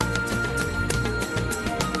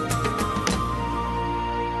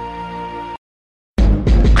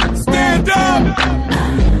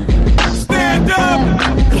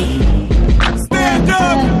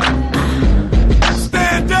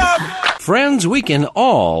means we can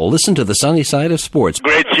all listen to the sunny side of sports.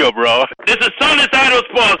 Great show, bro. This is Sunny Side of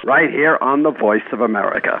Sports. Right here on the Voice of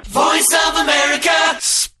America. Voice of America.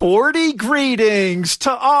 Sporty greetings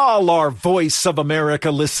to all our Voice of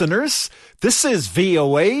America listeners. This is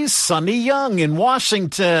VOA's Sonny Young in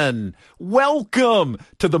Washington. Welcome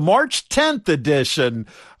to the March 10th edition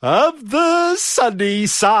of the Sunny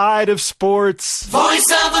Side of Sports.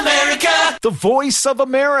 Voice of America. The Voice of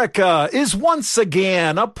America is once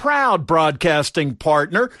again a proud broadcasting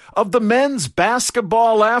partner of the Men's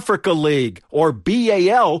Basketball Africa League, or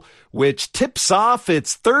BAL, which tips off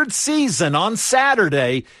its third season on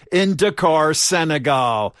Saturday in Dakar,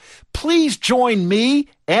 Senegal. Please join me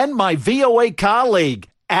and my VOA colleague,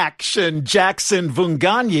 Action Jackson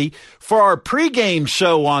Vunganyi, for our pregame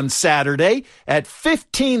show on Saturday at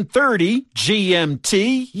 15:30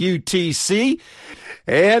 GMT UTC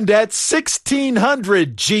and at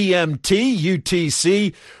 1600 GMT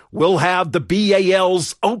UTC. We'll have the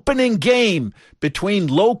BAL's opening game between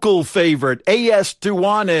local favorite AS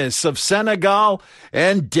Douanes of Senegal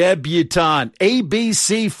and debutant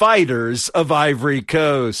ABC Fighters of Ivory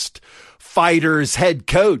Coast. Fighters head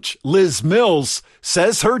coach Liz Mills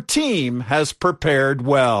says her team has prepared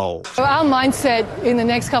well. Our mindset in the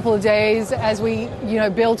next couple of days as we,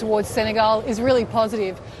 build towards Senegal is really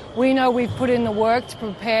positive. We know we've put in the work to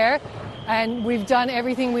prepare, and we've done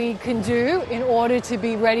everything we can do in order to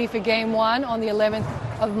be ready for Game 1 on the 11th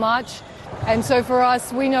of March. And so for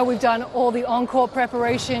us, we know we've done all the on-court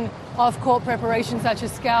preparation, off-court preparation, such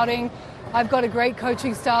as scouting. I've got a great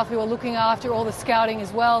coaching staff who are looking after all the scouting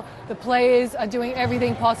as well. The players are doing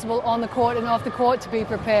everything possible on the court and off the court to be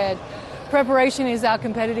prepared. Preparation is our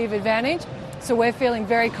competitive advantage, so we're feeling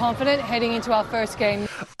very confident heading into our first game.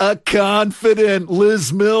 A confident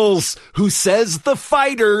Liz Mills who says the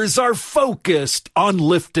fighters are focused on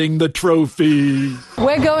lifting the trophy.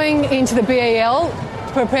 We're going into the BAL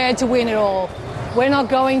prepared to win it all. We're not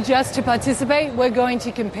going just to participate, we're going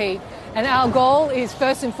to compete. And our goal is,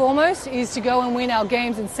 first and foremost, is to go and win our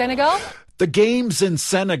games in Senegal. The games in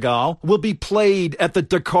Senegal will be played at the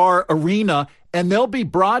Dakar Arena, and they'll be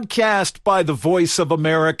broadcast by the Voice of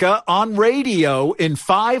America on radio in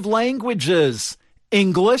 5 languages: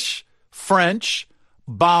 English, French,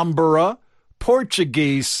 Bambara,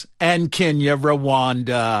 Portuguese, and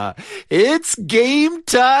Kenya-Rwanda. It's game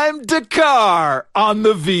time Dakar on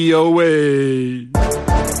the VOA.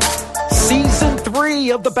 Season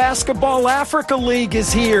 3 of the Basketball Africa League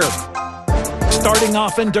is here. Starting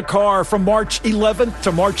off in Dakar from March 11th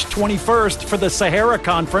to March 21st for the Sahara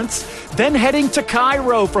Conference, then heading to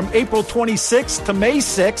Cairo from April 26th to May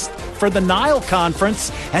 6th for the Nile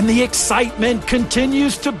Conference, and the excitement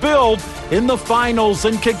continues to build in the finals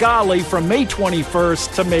in Kigali from May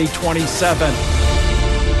 21st to May 27th.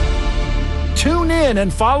 Tune in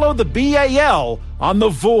and follow the BAL on the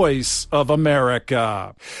Voice of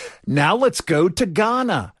America. Now let's go to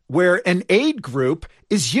Ghana, where an aid group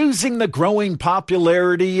is using the growing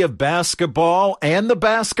popularity of basketball and the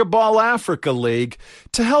Basketball Africa League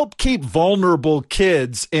to help keep vulnerable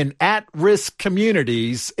kids in at-risk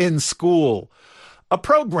communities in school. A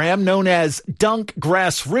program known as Dunk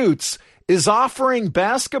Grassroots is offering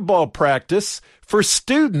basketball practice for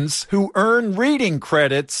students who earn reading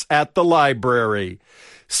credits at the library.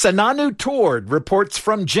 Sananu Tord reports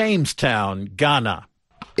from Jamestown, Ghana.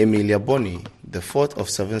 Emilia Boni, the fourth of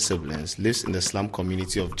 7 siblings, lives in the slum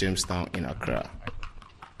community of Jamestown in Accra.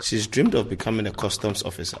 She's dreamed of becoming a customs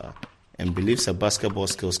officer and believes her basketball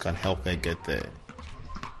skills can help her get there.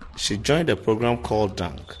 She joined a program called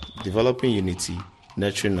Dunk, Developing Unity,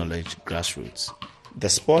 Nurturing Knowledge, Grassroots. The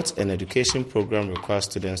sports and education program requires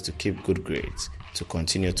students to keep good grades to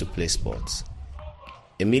continue to play sports.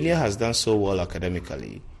 Emilia has done so well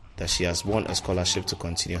academically that she has won a scholarship to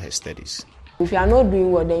continue her studies. If you are not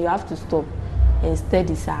doing well, then you have to stop and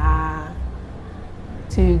study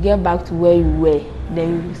till you get back to where you were.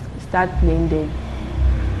 Then you start playing the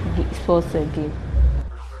sports again.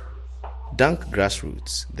 Dunk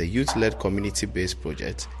Grassroots, the youth-led community-based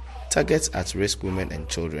project, targets at-risk women and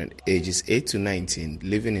children ages 8 to 19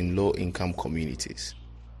 living in low-income communities.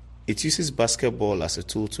 It uses basketball as a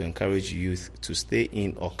tool to encourage youth to stay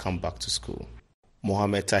in or come back to school.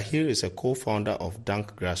 Mohamed Tahir is a co-founder of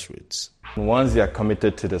Dunk Grassroots. Once they are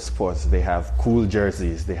committed to the sports, they have cool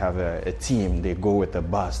jerseys, they have a team, they go with a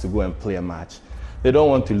bus to go and play a match. They don't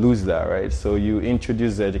want to lose that, right? So you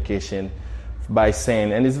introduce the education by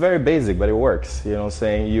saying, and it's very basic, but it works,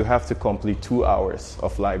 saying you have to complete 2 hours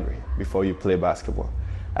of library before you play basketball.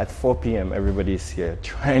 At 4 p.m., everybody's here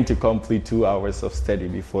trying to complete 2 hours of study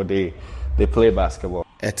before they play basketball.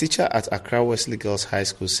 A teacher at Accra Wesley Girls High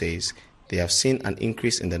School says they have seen an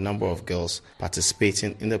increase in the number of girls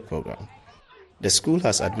participating in the program. The school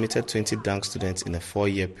has admitted 20 dunk students in a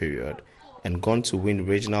 4-year period and gone to win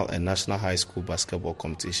regional and national high school basketball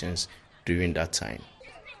competitions during that time.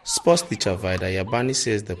 Sports teacher Vida Yabani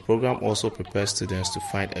says the program also prepares students to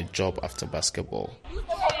find a job after basketball.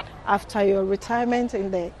 After your retirement in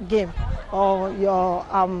the game or your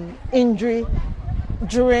injury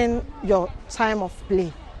during your time of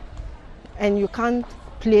play and you can't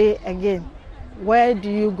play again, where do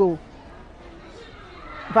you go?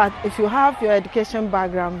 But if you have your education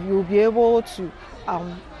background, you'll be able to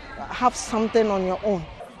have something on your own.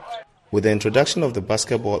 With the introduction of the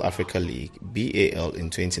Basketball Africa League, BAL, in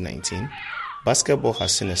 2019, basketball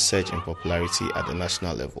has seen a surge in popularity at the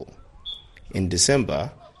national level. In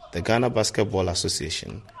December, the Ghana Basketball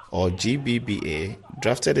Association, or GBBA,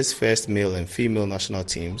 drafted its first male and female national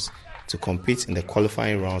teams to compete in the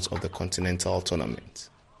qualifying rounds of the Continental Tournament.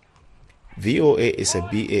 VOA is a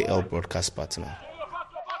BAL broadcast partner.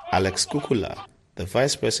 Alex Kukula, the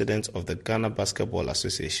vice president of the Ghana Basketball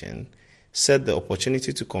Association, said the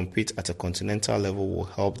opportunity to compete at a continental level will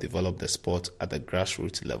help develop the sport at the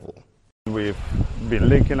grassroots level. We've been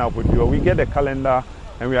linking up with you. We get a calendar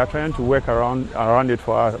and we are trying to work around it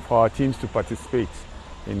for our teams to participate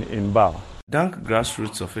in BAL. Dunk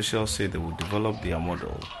grassroots officials say they will develop their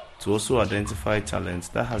model to also identify talent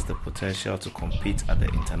that has the potential to compete at the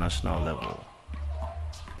international level.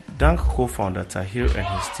 Dunk co-founder Tahir and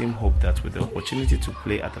his team hope that with the opportunity to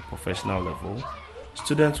play at a professional level,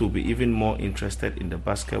 students will be even more interested in the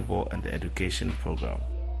basketball and the education program.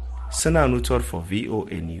 Sana Anutor for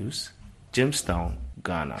VOA News, Jamestown,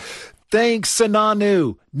 Ghana. Thanks,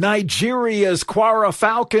 Sananu. Nigeria's Kwara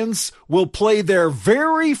Falcons will play their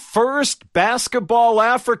very first Basketball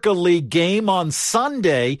Africa League game on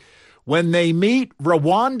Sunday when they meet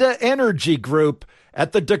Rwanda Energy Group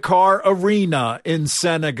at the Dakar Arena in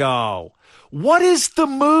Senegal. What is the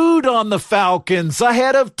mood on the Falcons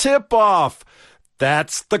ahead of tip-off?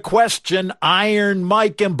 That's the question Iron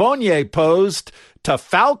Mike Mbonye posed to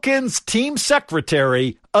Falcons team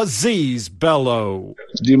secretary Aziz Bello.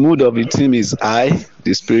 The mood of the team is high.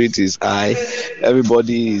 The spirit is high.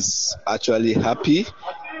 Everybody is actually happy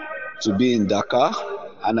to be in Dakar.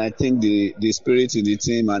 And I think the spirit in the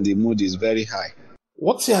team and the mood is very high.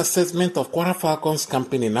 What's your assessment of Kwara Falcons'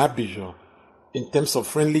 campaign in Abidjan in terms of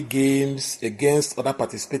friendly games against other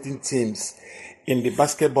participating teams in the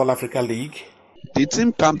Basketball Africa League? The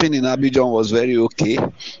team campaign in Abidjan was very okay.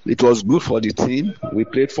 It was good for the team. We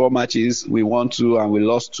played 4 matches. We won 2 and we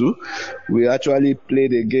lost 2. We actually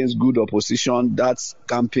played against good opposition. That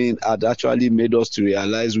campaign had actually made us to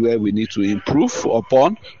realize where we need to improve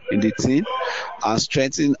upon in the team and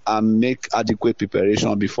strengthen and make adequate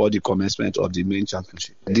preparation before the commencement of the main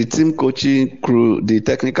championship. The team coaching crew, the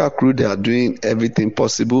technical crew, they are doing everything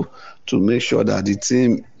possible to make sure that the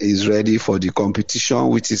team is ready for the competition,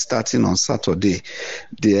 which is starting on Saturday.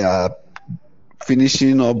 They are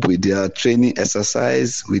finishing up with their training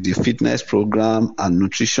exercise, with the fitness program and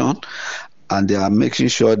nutrition, and they are making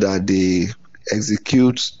sure that they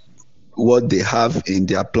execute what they have in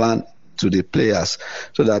their plan to the players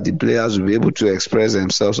so that the players will be able to express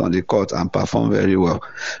themselves on the court and perform very well.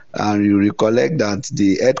 And you recollect that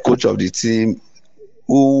the head coach of the team,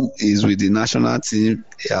 who is with the national team,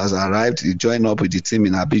 he has arrived, he joined up with the team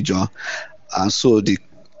in Abidjan, and so the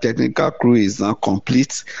technical crew is now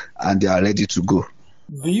complete and they are ready to go.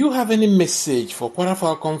 Do you have any message for Kwara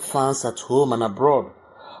Falcon fans at home and abroad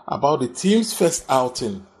about the team's first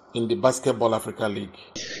outing in the Basketball Africa League?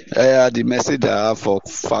 The message I have for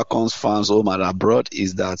Falcons fans home and abroad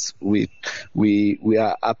is that we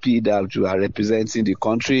are happy that you are representing the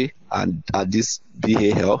country and at this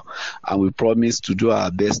BAL, and we promise to do our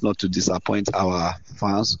best not to disappoint our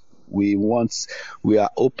fans. We are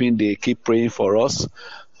hoping they keep praying for us,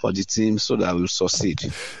 for the team, so that we'll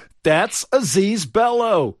succeed. That's Aziz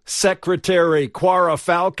Bello, Secretary, Kwara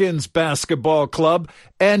Falcons Basketball Club.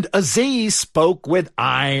 And Aziz spoke with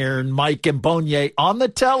Iron Mike Mbonye on the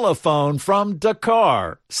telephone from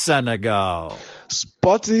Dakar, Senegal.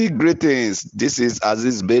 Sporty greetings. This is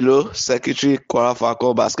Aziz Bello, Secretary, Kwara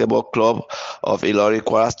Falcons Basketball Club of Ilori,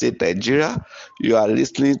 Kwara State, Nigeria. You are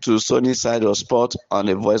listening to Sunny Side of Sport on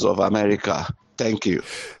the Voice of America. Thank you.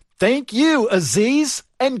 Thank you, Aziz,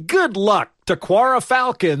 and good luck to Kwara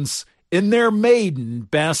Falcons in their maiden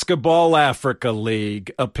Basketball Africa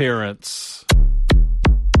League appearance.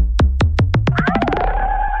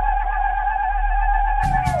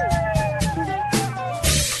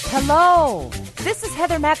 Hello, this is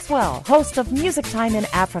Heather Maxwell, host of Music Time in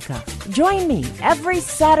Africa. Join me every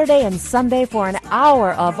Saturday and Sunday for an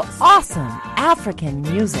hour of awesome African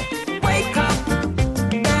music. Wake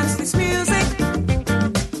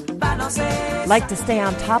Like to stay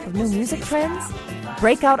on top of new music trends?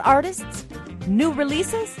 Breakout artists? New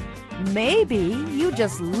releases? Maybe you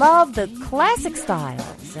just love the classic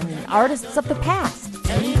styles and artists of the past.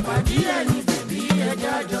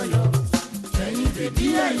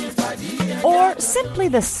 Or simply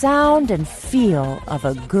the sound and feel of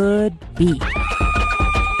a good beat.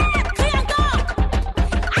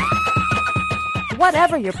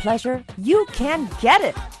 Whatever your pleasure, you can get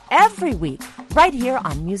it every week right here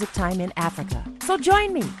on Music Time in Africa. So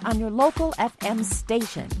join me on your local FM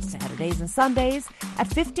station, Saturdays and Sundays at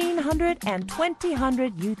 1500 and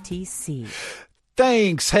 2000 UTC.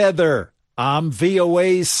 Thanks, Heather. I'm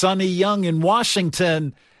VOA's Sonny Young in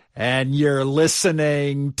Washington, and you're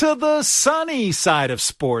listening to the sunny side of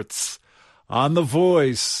sports on the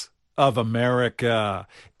Voice of America.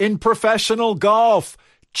 In professional golf,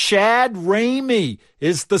 Chad Ramey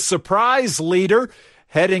is the surprise leader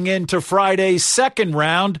heading into Friday's second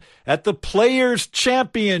round at the Players'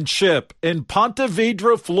 Championship in Ponte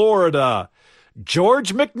Vedra, Florida.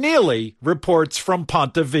 George McNeely reports from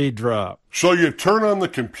Ponte Vedra. So you turn on the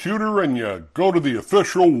computer and you go to the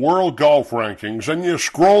official World Golf Rankings and you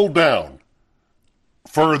scroll down.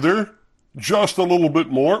 Further, just a little bit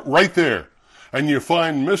more, right there. And you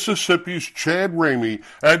find Mississippi's Chad Ramey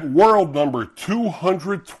at world number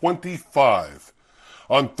 225.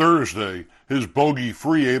 On Thursday, his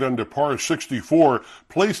bogey-free 8-under par 64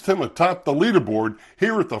 placed him atop the leaderboard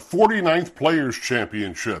here at the 49th Players'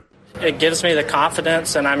 Championship. It gives me the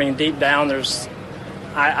confidence, and I mean, deep down,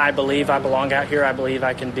 I believe I belong out here. I believe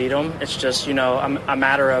I can beat them. It's just, a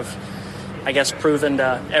matter of, I guess, proving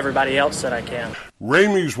to everybody else that I can.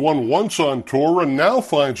 Ramey's won once on tour and now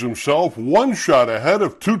finds himself one shot ahead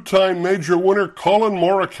of two-time major winner Colin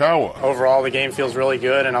Morikawa. Overall, the game feels really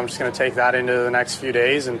good, and I'm just going to take that into the next few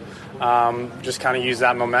days and just kind of use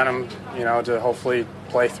that momentum, to hopefully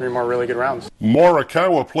play 3 more really good rounds.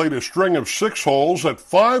 Morikawa played a string of 6 holes at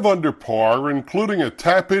 5 under par, including a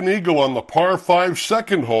tap-in eagle on the par 5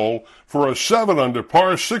 second hole for a 7 under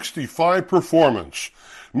par 65 performance.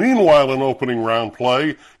 Meanwhile, in opening round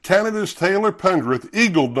play, Canada's Taylor Pendrith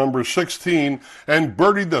eagled number 16 and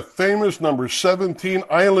birdied the famous number 17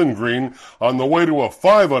 Island Green on the way to a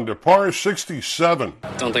 5 under par 67.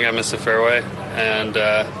 I don't think I missed a fairway, and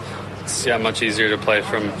it's much easier to play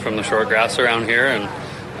from the short grass around here, and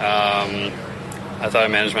I thought I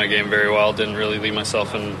managed my game very well. Didn't really leave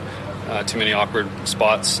myself in too many awkward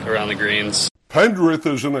spots around the greens. Pendrith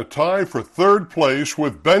is in a tie for 3rd place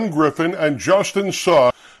with Ben Griffin and Justin Suh.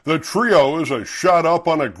 The trio is a shot up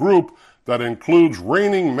on a group that includes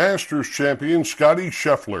reigning Masters champion Scotty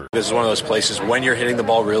Scheffler. This is one of those places when you're hitting the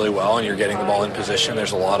ball really well and you're getting the ball in position,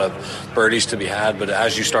 there's a lot of birdies to be had, but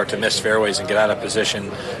as you start to miss fairways and get out of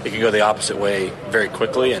position, it can go the opposite way very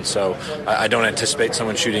quickly, and so I don't anticipate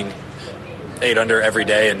someone shooting 8 under every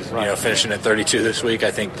day and finishing at 32 this week.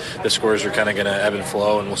 I think the scores are kind of going to ebb and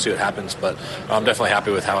flow, and we'll see what happens. But I'm definitely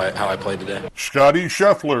happy with how I played today. Scotty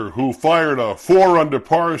Scheffler, who fired a 4 under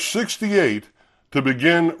par 68 to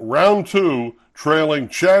begin round 2, trailing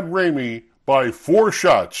Chad Ramey by 4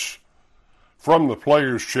 shots from the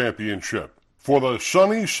Players' Championship. For the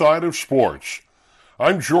sunny side of sports,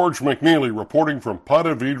 I'm George McNeely reporting from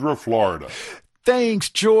Ponte Vedra, Florida. Thanks,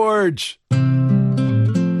 George.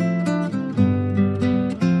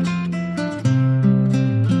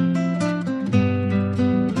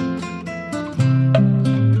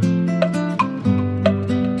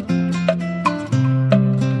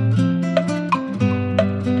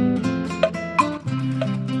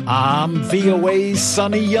 I'm VOA's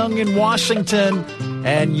Sonny Young in Washington,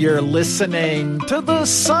 and you're listening to the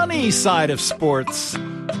sunny side of sports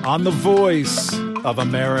on the Voice of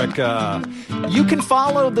America. You can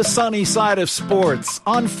follow the sunny side of sports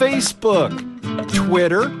on Facebook,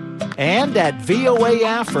 Twitter, and at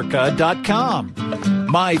voaafrica.com.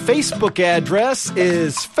 My Facebook address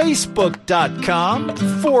is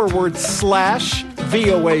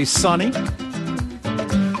facebook.com/VOA Sunny.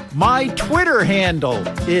 My Twitter handle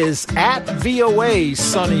is at VOA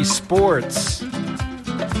Sunny Sports.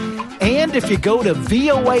 And if you go to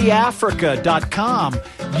voaafrica.com,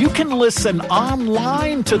 you can listen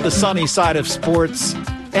online to the sunny side of sports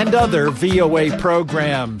and other VOA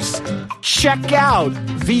programs. Check out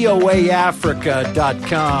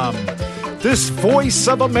voaafrica.com. This Voice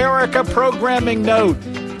of America programming note,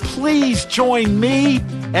 please join me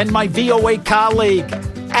and my VOA colleague,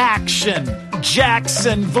 Action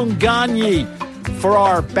Jackson Vunganyi, for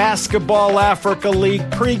our Basketball Africa League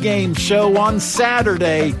pregame show on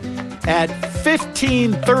Saturday at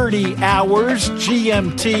 15:30 hours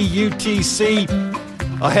GMT UTC,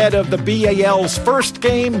 ahead of the BAL's first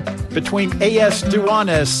game between AS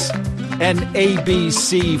Douanes and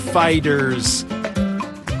ABC Fighters.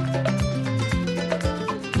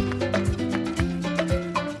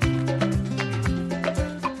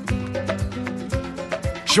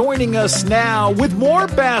 Joining us now with more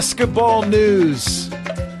basketball news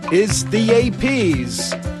is the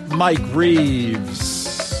AP's Mike Reeves.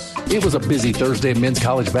 It was a busy Thursday in men's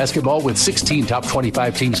college basketball with 16 top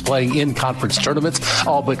 25 teams playing in conference tournaments.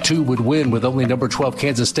 All but 2 would win, with only number 12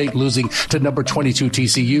 Kansas State losing to number 22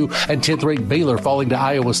 TCU and 10th-ranked Baylor falling to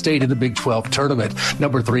Iowa State in the Big 12 tournament.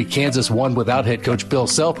 Number 3 Kansas won without head coach Bill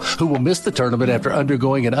Self, who will miss the tournament after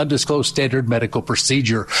undergoing an undisclosed standard medical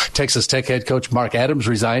procedure. Texas Tech head coach Mark Adams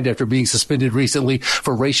resigned after being suspended recently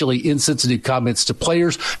for racially insensitive comments to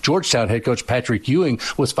players. Georgetown head coach Patrick Ewing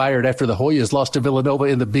was fired after the Hoyas lost to Villanova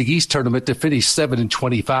in the Big East tournament to finish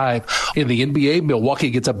 7-25. In the NBA,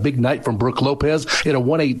 Milwaukee gets a big night from Brook Lopez in a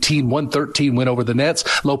 118-113 win over the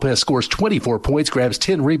Nets. Lopez scores 24 points, grabs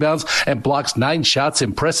 10 rebounds, and blocks 9 shots,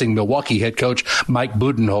 impressing Milwaukee head coach Mike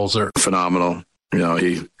Budenholzer. Phenomenal.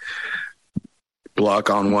 He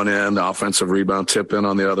block on one end, offensive rebound tip in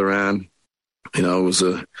on the other end.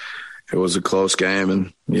 It was a close game,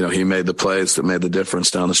 and, he made the plays that made the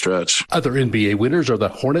difference down the stretch. Other NBA winners are the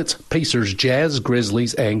Hornets, Pacers, Jazz,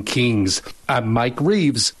 Grizzlies, and Kings. I'm Mike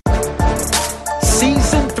Reeves.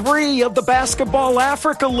 Season 3 of the Basketball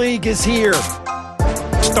Africa League is here.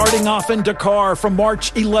 Starting off in Dakar from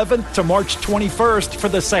March 11th to March 21st for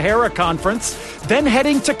the Sahara Conference, then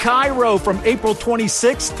heading to Cairo from April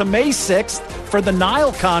 26th to May 6th for the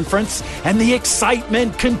Nile Conference, and the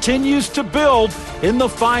excitement continues to build in the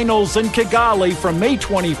finals in Kigali from May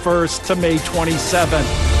 21st to May 27th.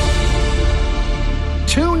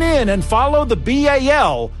 Tune in and follow the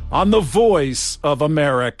BAL on the Voice of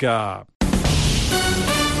America.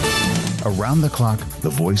 Around the clock,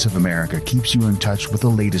 the Voice of America keeps you in touch with the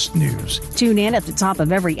latest news. Tune in at the top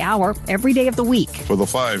of every hour, every day of the week. For the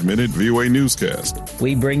 5-minute VOA newscast.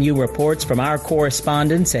 We bring you reports from our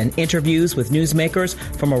correspondents and interviews with newsmakers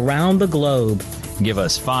from around the globe. Give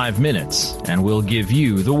us 5 minutes, and we'll give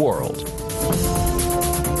you the world.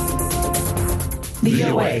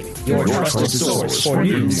 VOA, your trusted source for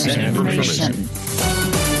news and information.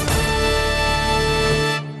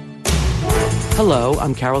 Hello,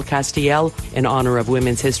 I'm Carol Castiel. In honor of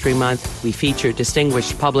Women's History Month, we feature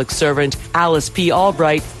distinguished public servant Alice P.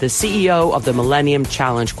 Albright, the CEO of the Millennium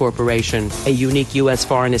Challenge Corporation, a unique U.S.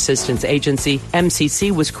 foreign assistance agency. MCC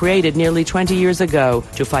was created nearly 20 years ago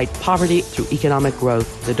to fight poverty through economic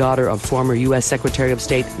growth. The daughter of former U.S. Secretary of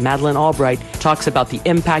State Madeleine Albright talks about the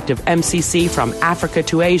impact of MCC from Africa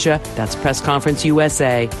to Asia. That's Press Conference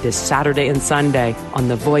USA this Saturday and Sunday on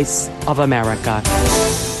The Voice of America.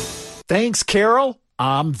 Thanks, Carol.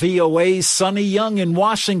 I'm VOA's Sonny Young in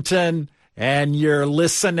Washington, and you're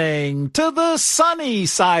listening to the sunny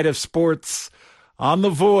side of sports on the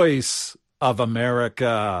Voice of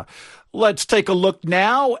America. Let's take a look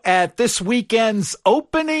now at this weekend's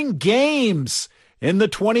opening games in the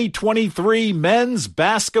 2023 Men's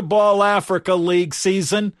Basketball Africa League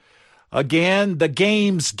season. Again, the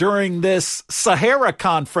games during this Sahara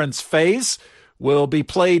Conference phase will be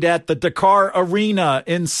played at the Dakar Arena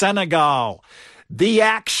in Senegal. The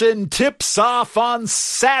action tips off on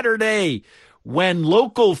Saturday when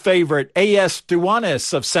local favorite AS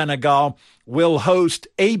Douanes of Senegal will host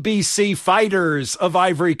ABC Fighters of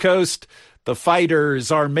Ivory Coast. The Fighters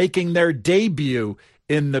are making their debut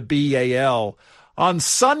in the BAL. On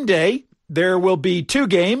Sunday, there will be 2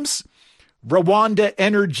 games. Rwanda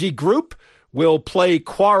Energy Group will play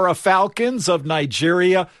Kwara Falcons of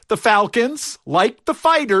Nigeria. The Falcons, like the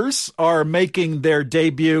Fighters, are making their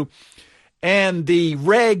debut. And the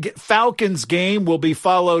Reg Falcons game will be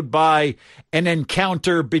followed by an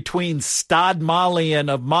encounter between Stade Malien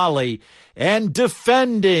of Mali and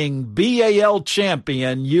defending BAL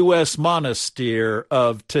champion US Monastir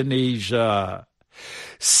of Tunisia.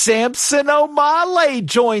 Samson O'Malley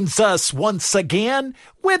joins us once again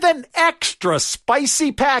with an extra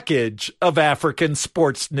spicy package of African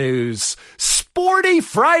sports news. Sporty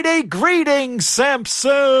Friday greetings,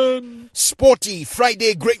 Samson. Sporty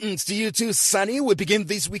Friday greetings to you too, Sonny. We begin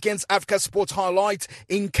this weekend's Africa Sports highlights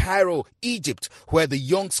in Cairo, Egypt, where the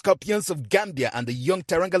Young Scorpions of Gambia and the Young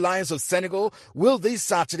Teranga Lions of Senegal will this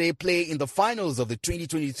Saturday play in the finals of the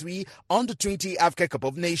 2023 Under-20 Africa Cup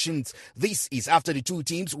of Nations. This is after the two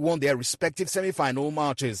teams won their respective semi-final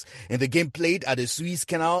matches. In the game played at the Suez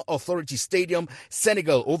Canal Authority Stadium,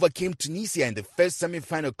 Senegal overcame Tunisia in the first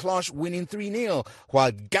semi-final clash, winning 3-0,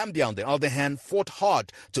 while Gambia, on the other hand, fought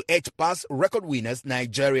hard to edge past record winners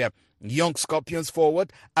Nigeria. Young Scorpions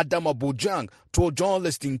forward Adama Bojang told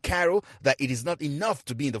journalists in Cairo that it is not enough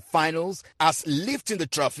to be in the finals, as lifting the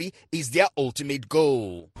trophy is their ultimate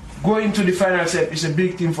goal. Going to the final step is a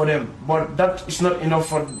big thing for them, but that is not enough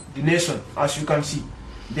for the nation, as you can see.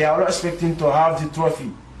 They are all expecting to have the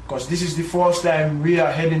trophy, because this is the first time we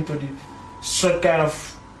are heading to the such kind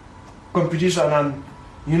of competition and,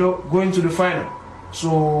 going to the final.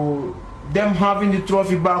 So them having the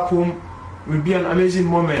trophy back home will be an amazing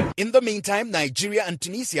moment. In the meantime, Nigeria and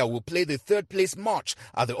Tunisia will play the third-place match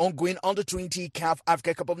at the ongoing Under-20 CAF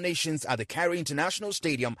Africa Cup of Nations at the Cairo International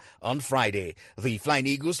Stadium on Friday. The Flying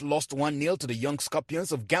Eagles lost 1-0 to the Young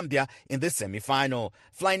Scorpions of Gambia in the semi-final.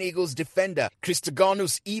 Flying Eagles defender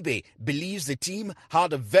Christogonus Ibe believes the team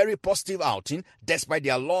had a very positive outing despite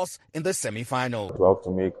their loss in the semi-final. We have to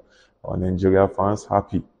make our Nigeria fans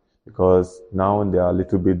happy, because now they are a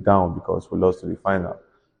little bit down because we lost to the final.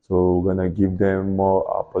 So we're going to give them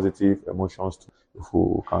more positive emotions if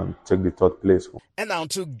we can take the third place. And now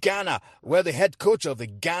to Ghana, where the head coach of the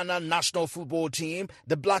Ghana national football team,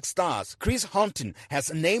 the Black Stars, Chris Hughton,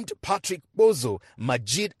 has named Patrick Bozo,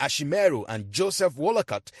 Majid Ashimeru and Joseph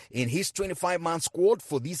Wollacott in his 25-man squad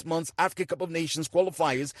for this month's Africa Cup of Nations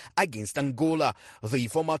qualifiers against Angola. The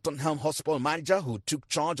former Tottenham Hotspur manager, who took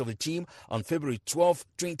charge of the team on February 12,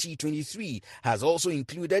 2023, has also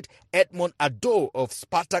included Edmond Ado of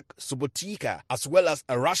Spartak Subotica, as well as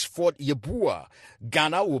Rashford Yeboah.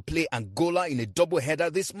 Ghana will play Angola in a double-header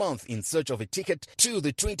this month in search of a ticket to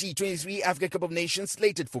the 2023 Africa Cup of Nations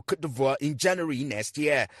slated for Cote d'Ivoire in January next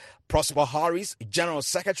year. Prosper Harris, General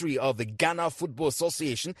Secretary of the Ghana Football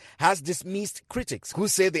Association, has dismissed critics who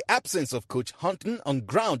say the absence of Coach Hughton on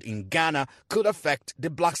ground in Ghana could affect the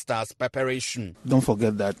Black Stars' preparation. Don't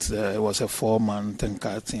forget that it was a 4-man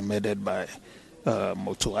Tenka team headed by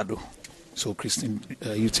Motuado. So Christian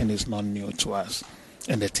Hughton is not new to us,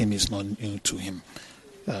 and the team is not new to him.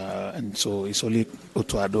 And so it's only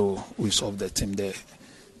Otuado who is off the team. The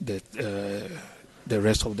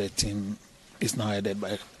rest of the team is now headed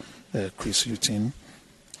by Chris Hughton,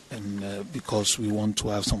 and because we want to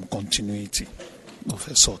have some continuity of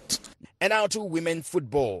a sort. And now to women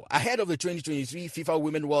football. Ahead of the 2023 FIFA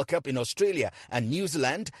Women World Cup in Australia and New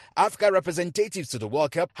Zealand, Africa representatives to the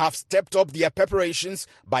World Cup have stepped up their preparations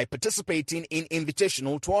by participating in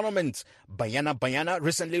invitational tournaments. Banyana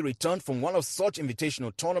recently returned from one of such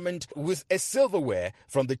invitational tournaments with a silverware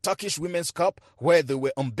from the Turkish Women's Cup, where they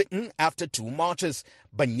were unbeaten after 2 matches.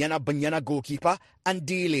 Banyana goalkeeper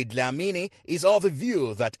Andile Dlamini is of the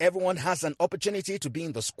view that everyone has an opportunity to be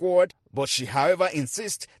in the squad, but she, however,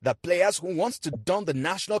 insists that players who want to don the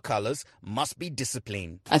national colors must be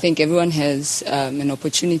disciplined. I think everyone has an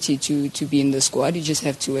opportunity to be in the squad. You just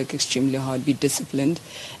have to work extremely hard, be disciplined,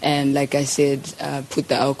 and like I said, put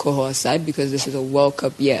the alcohol aside, because this is a World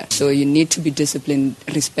Cup year. So you need to be disciplined,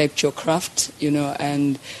 respect your craft,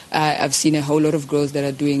 and I've seen a whole lot of girls that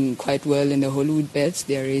are doing quite well in the Hollywood bets.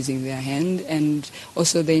 They're raising their hand, and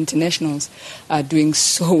also the internationals are doing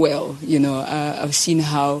so well. I've seen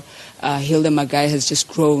how Hilda Magai has just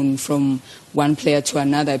grown from one player to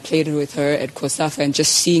another. I played with her at Kosafa, and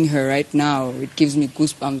just seeing her right now, it gives me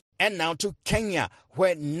goosebumps. And now to Kenya,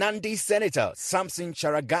 where Nandi Senator Samson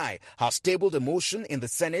Charagai has tabled a motion in the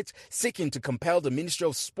Senate seeking to compel the Ministry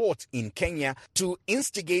of Sport in Kenya to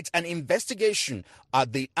instigate an investigation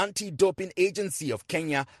at the Anti-Doping Agency of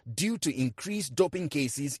Kenya due to increased doping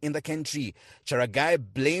cases in the country. Charagai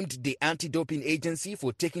blamed the Anti-Doping Agency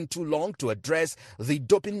for taking too long to address the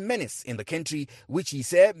doping menace in the country, which he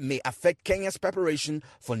said may affect Kenya's preparation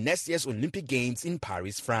for next year's Olympic Games in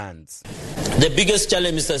Paris, France. The biggest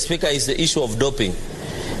challenge, Mr. Speaker, is the issue of doping.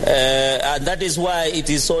 And that is why it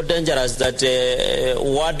is so dangerous that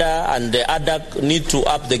WADA and the ADAC need to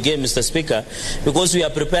up the game, Mr. Speaker, because we are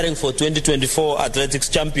preparing for 2024 athletics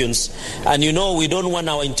champions, and we don't want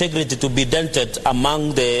our integrity to be dented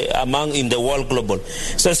among in the world global.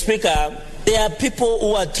 So, Speaker, there are people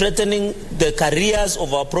who are threatening the careers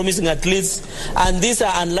of our promising athletes, and these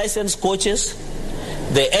are unlicensed coaches,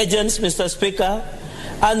 the agents, Mr. Speaker.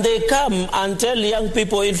 And they come and tell young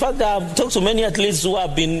people, in fact, I've talked to many athletes who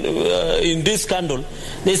have been in this scandal.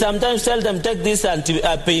 They sometimes tell them, take these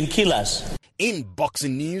painkillers. In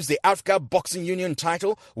boxing news, the Africa Boxing Union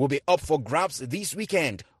title will be up for grabs this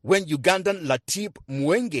weekend when Ugandan Latif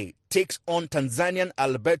Mwenge takes on Tanzanian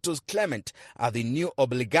Alberto Clement at the new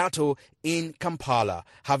Obligato in Kampala.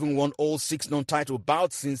 Having won all 6 non-title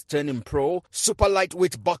bouts since turning pro, super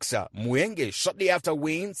lightweight boxer Mwenge, shortly after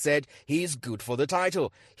weighing, said he is good for the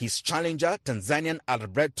title. His challenger, Tanzanian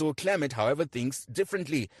Alberto Clement, however, thinks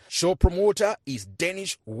differently. Show promoter is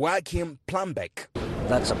Danish Joachim Plumbeck.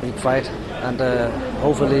 that's a big fight, and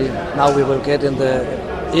hopefully now we will get in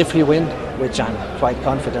if he win, which I'm quite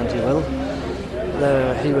confident he will,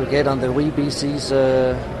 he will get on the WBC's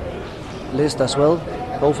list as well,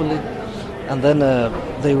 hopefully, and then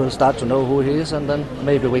they will start to know who he is, and then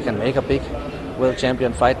maybe we can make a big world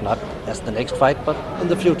champion fight, not as the next fight, but in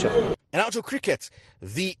the future. And out of cricket,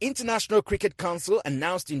 the International Cricket Council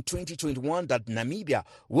announced in 2021 that Namibia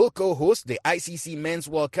will co-host the ICC Men's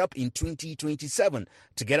World Cup in 2027,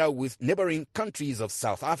 together with neighboring countries of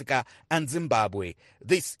South Africa and Zimbabwe.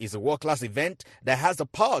 This is a world-class event that has the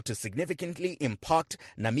power to significantly impact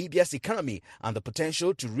Namibia's economy and the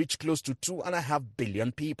potential to reach close to 2.5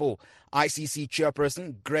 billion people. ICC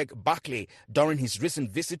chairperson Greg Barclay, during his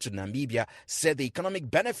recent visit to Namibia, said the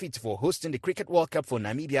economic benefit for hosting the Cricket World Cup for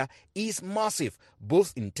Namibia is massive,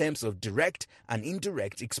 both in terms of direct and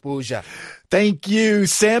indirect exposure. Thank you,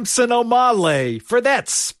 Samson O'Malley, for that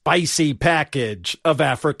spicy package of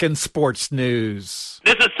African sports news.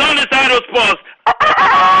 This is Sonny Side of Sports.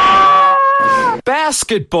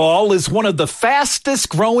 Basketball is one of the fastest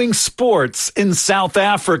growing sports in South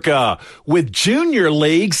Africa, with junior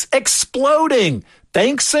leagues exploding,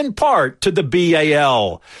 thanks in part to the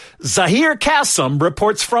BAL. Zahir Kassem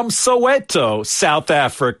reports from Soweto, South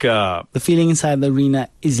Africa. The feeling inside the arena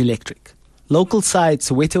is electric. Local side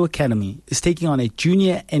Soweto Academy is taking on a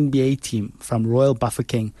junior NBA team from Royal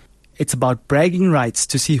Bafokeng. It's about bragging rights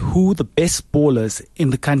to see who the best ballers in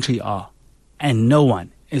the country are. And no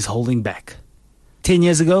one is holding back. 10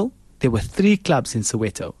 years ago, there were 3 clubs in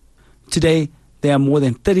Soweto. Today, there are more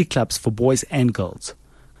than 30 clubs for boys and girls.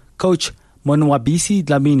 Coach Monwabisi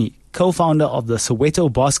Dlamini, co-founder of the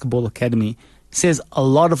Soweto Basketball Academy, says a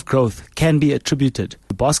lot of growth can be attributed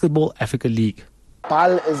to Basketball Africa League.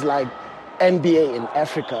 BAL is like NBA in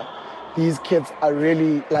Africa. These kids are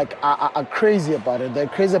really are crazy about it. They're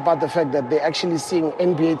crazy about the fact that they're actually seeing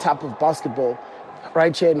NBA type of basketball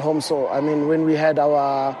right here in home. So, I mean, when we had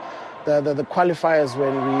the qualifiers,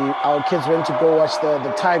 when our kids went to go watch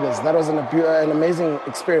the Tigers, that was an amazing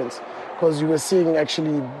experience, because you were seeing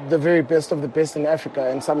actually the very best of the best in Africa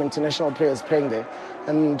and some international players playing there.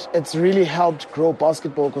 And it's really helped grow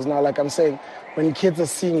basketball, because now, like I'm saying, when kids are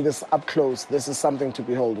seeing this up close, this is something to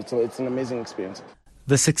behold. So it's an amazing experience.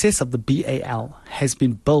 The success of the BAL has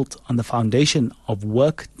been built on the foundation of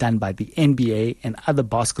work done by the NBA and other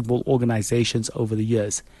basketball organizations over the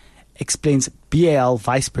years, explains BAL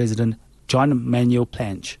Vice President John Manuel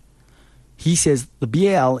Plange. He says the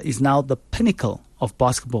BAL is now the pinnacle of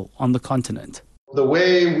basketball on the continent. The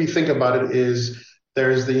way we think about it is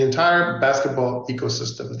there's the entire basketball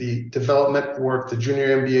ecosystem, the development work, the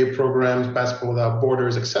junior NBA programs, Basketball Without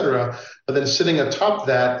Borders, etc. But then sitting atop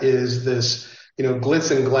that is this glitz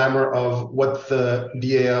and glamour of what the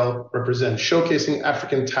BAL represents, showcasing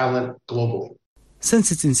African talent globally.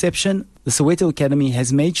 Since its inception, the Soweto Academy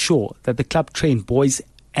has made sure that the club trained boys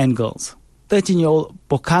and girls. 13-year-old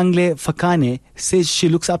Bokangle Fakane says she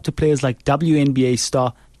looks up to players like WNBA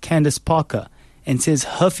star Candace Parker and says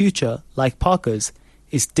her future, like Parker's,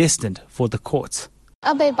 is destined for the courts.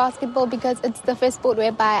 I played basketball because it's the first sport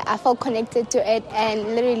whereby I felt connected to it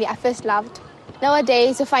and literally I first loved.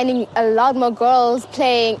 Nowadays, we're finding a lot more girls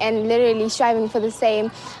playing and literally striving for the same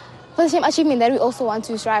achievement that we also want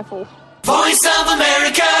to strive for. Voice of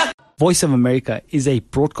America! Voice of America is a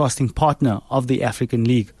broadcasting partner of the African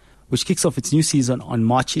League, which kicks off its new season on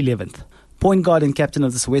March 11th. Point guard and captain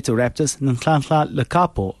of the Soweto Raptors, Nhlanhla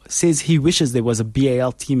Lekapo, says he wishes there was a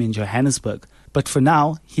BAL team in Johannesburg, but for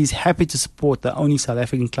now, he's happy to support the only South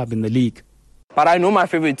African club in the league. But I know my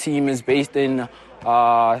favorite team is based in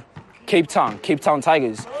Cape Town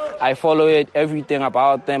Tigers. I follow it, everything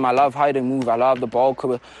about them. I love how they move. I love the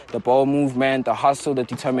ball movement, the hustle, the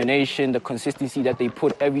determination, the consistency that they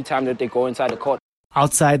put every time that they go inside the court.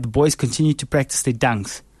 Outside, the boys continue to practice their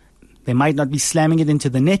dunks. They might not be slamming it into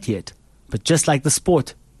the net yet, but just like the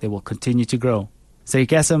sport, they will continue to grow. Zahir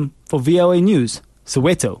Kassem for VOA News,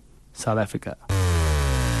 Soweto, South Africa.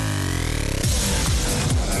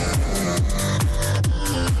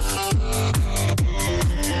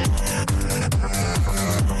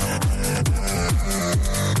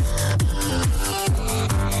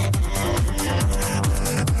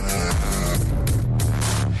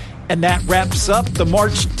 And that wraps up the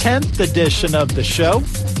March 10th edition of the show.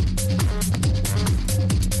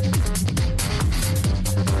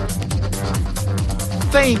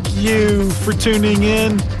 Thank you for tuning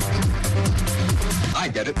in. I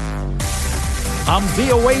get it. I'm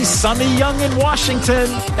VOA's Sonny Young in Washington,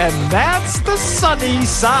 and that's the sunny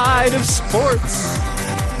side of sports.